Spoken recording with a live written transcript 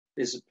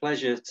It's a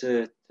pleasure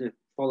to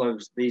follow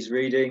these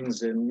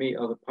readings and meet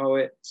other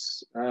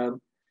poets.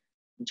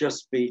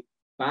 Just be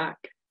back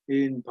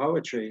in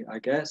poetry, I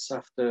guess,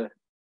 after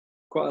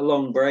quite a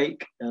long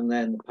break, and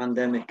then the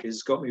pandemic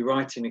has got me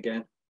writing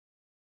again,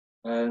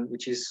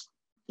 which is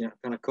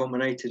kind of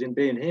culminated in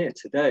being here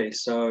today.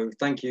 So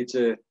thank you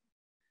to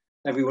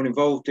everyone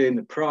involved in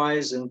the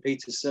prize, and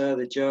Peter Sir,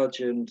 the judge,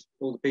 and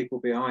all the people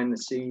behind the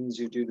scenes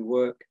who do the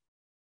work.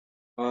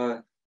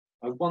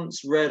 I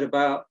once read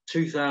about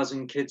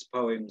 2,000 kids'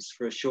 poems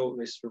for a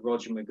shortlist for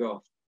Roger McGough,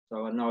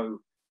 so I know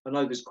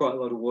there's quite a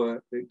lot of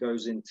work that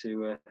goes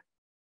into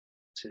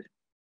to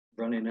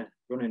running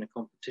a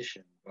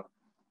competition. But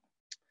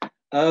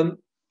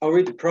I'll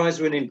read the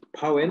prize-winning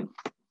poem.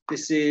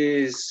 This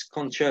is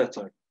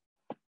Concerto.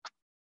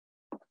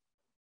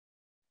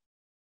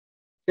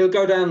 He'll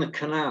go down the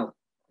canal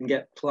and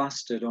get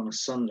plastered on a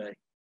Sunday,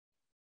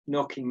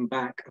 knocking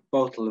back a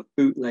bottle of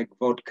bootleg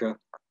vodka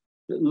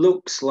that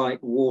looks like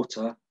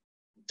water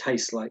and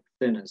tastes like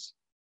thinners.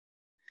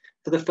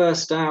 For the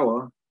first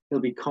hour, he'll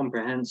be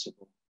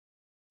comprehensible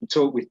and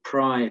talk with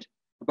pride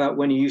about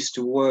when he used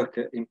to work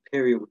at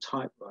Imperial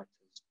typewriters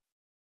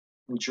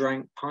and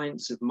drank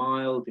pints of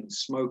mild in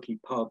smoky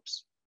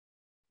pubs,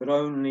 but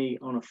only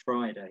on a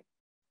Friday.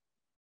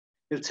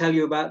 He'll tell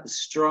you about the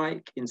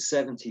strike in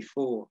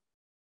 '74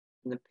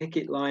 and the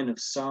picket line of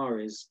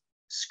saris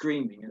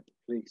screaming at the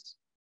police.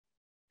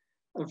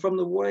 And from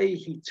the way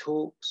he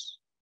talks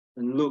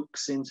and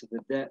looks into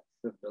the depth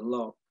of the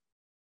lock,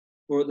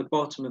 or at the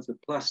bottom of the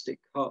plastic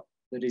cup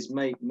that his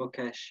mate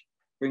Mukesh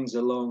brings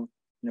along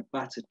in a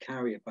battered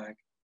carrier bag,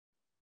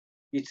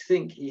 you'd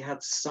think he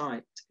had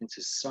sight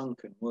into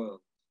sunken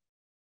worlds.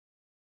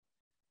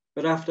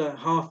 But after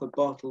half a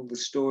bottle, the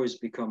stories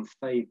become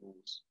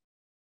fables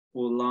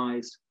or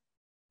lies,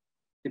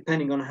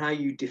 depending on how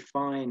you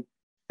define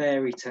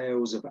fairy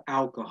tales of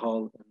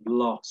alcohol and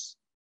loss.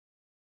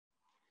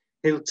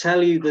 He'll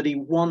tell you that he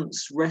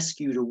once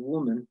rescued a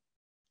woman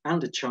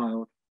and a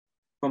child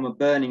from a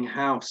burning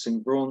house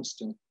in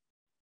Braunston,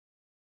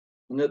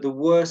 and that the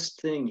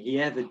worst thing he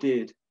ever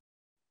did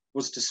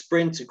was to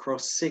sprint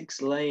across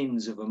 6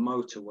 lanes of a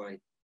motorway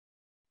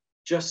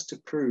just to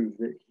prove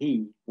that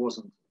he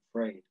wasn't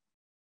afraid.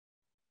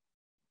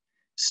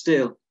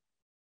 Still,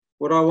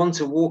 what I want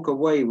to walk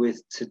away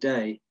with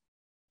today,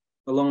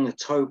 along the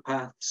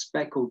towpath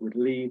speckled with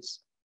leaves,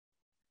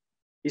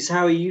 is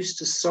how he used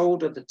to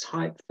solder the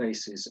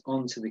typefaces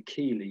onto the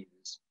key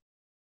levers,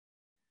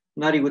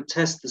 and that he would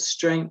test the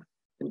strength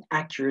and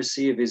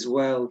accuracy of his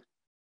weld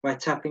by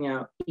tapping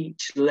out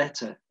each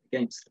letter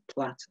against the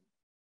platen,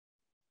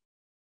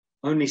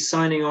 only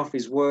signing off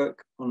his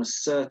work on a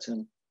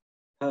certain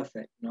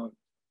perfect note.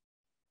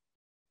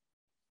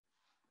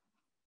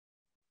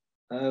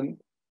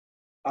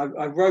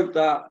 I wrote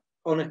that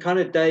on a kind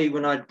of day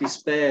when I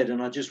despaired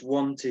and I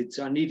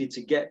needed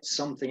to get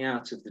something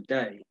out of the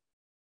day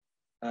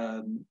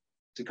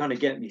to kind of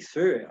get me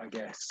through it, I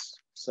guess.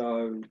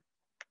 So I'm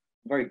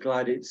very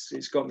glad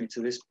it's got me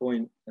to this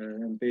point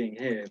and being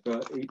here,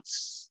 but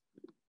it's,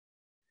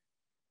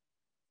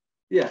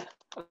 yeah.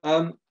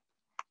 The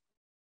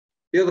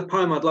other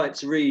poem I'd like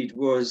to read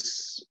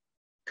was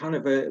kind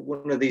of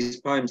one of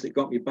these poems that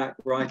got me back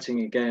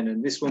writing again,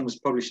 and this one was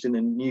published in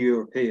the New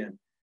European.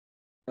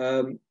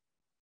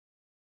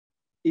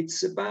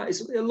 It's a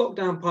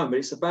lockdown poem, but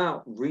it's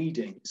about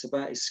reading. It's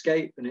about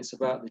escape, and it's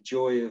about the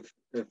joy of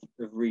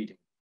reading.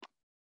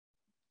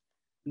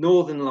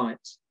 Northern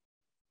Lights.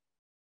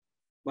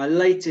 My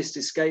latest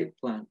escape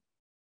plan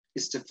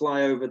is to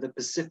fly over the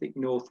Pacific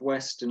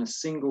Northwest in a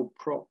single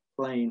prop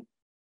plane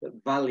that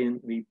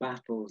valiantly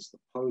battles the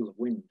polar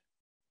wind.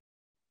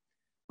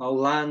 I'll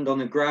land on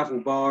the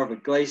gravel bar of a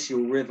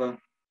glacial river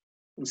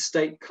and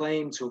stake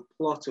claim to a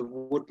plot of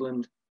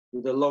woodland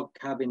with a log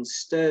cabin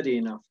sturdy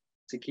enough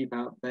to keep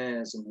out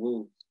bears and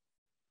wolves.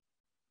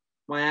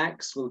 My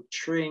axe will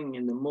tring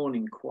in the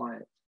morning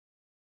quiet.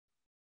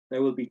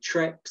 There will be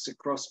treks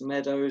across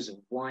meadows of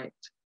white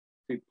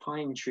through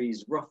pine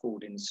trees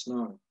ruffled in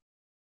snow.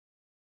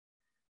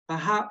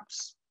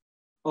 Perhaps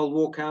I'll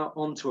walk out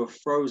onto a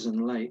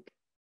frozen lake,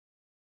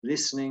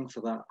 listening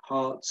for that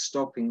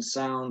heart-stopping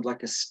sound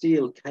like a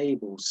steel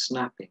cable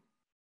snapping.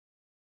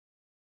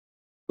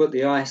 But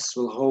the ice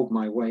will hold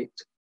my weight.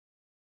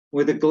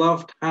 With a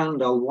gloved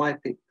hand, I'll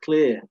wipe it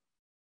clear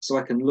so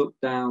I can look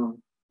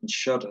down and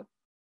shudder.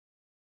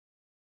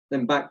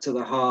 Then back to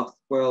the hearth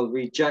where I'll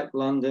read Jack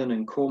London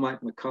and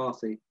Cormac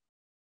McCarthy,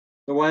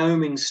 the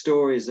Wyoming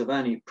stories of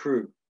Annie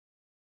Proulx,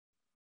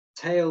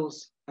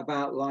 tales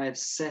about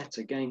lives set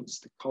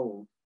against the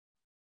cold,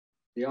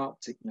 the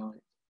Arctic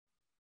night,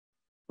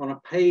 on a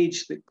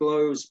page that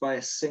glows by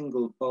a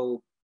single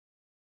bulb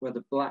where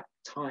the black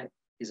type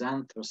is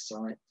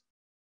anthracite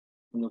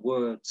and the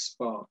words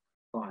spark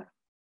fire.